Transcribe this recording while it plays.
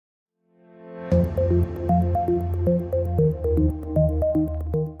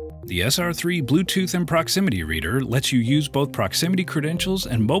The SR3 Bluetooth and proximity reader lets you use both proximity credentials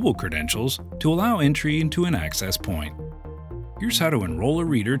and mobile credentials to allow entry into an access point. Here's how to enroll a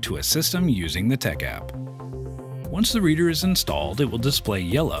reader to a system using the Tech app. Once the reader is installed, it will display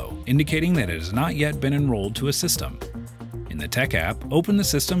yellow, indicating that it has not yet been enrolled to a system. In the Tech app, open the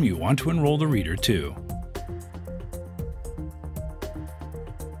system you want to enroll the reader to.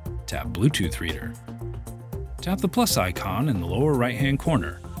 Tap Bluetooth Reader. Tap the plus icon in the lower right-hand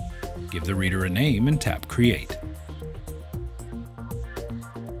corner. Give the reader a name and tap Create.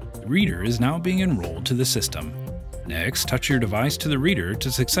 The reader is now being enrolled to the system. Next, touch your device to the reader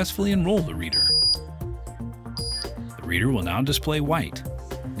to successfully enroll the reader. The reader will now display white.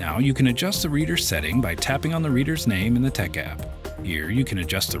 Now you can adjust the reader setting by tapping on the reader's name in the Tech app. Here you can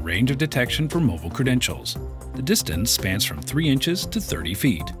adjust the range of detection for mobile credentials. The distance spans from 3 inches to 30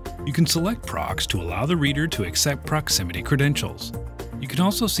 feet. You can select Prox to allow the reader to accept proximity credentials. You can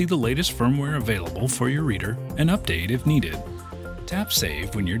also see the latest firmware available for your reader and update if needed. Tap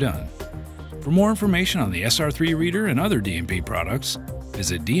Save when you're done. For more information on the SR3 reader and other DMP products,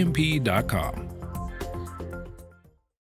 visit dmp.com.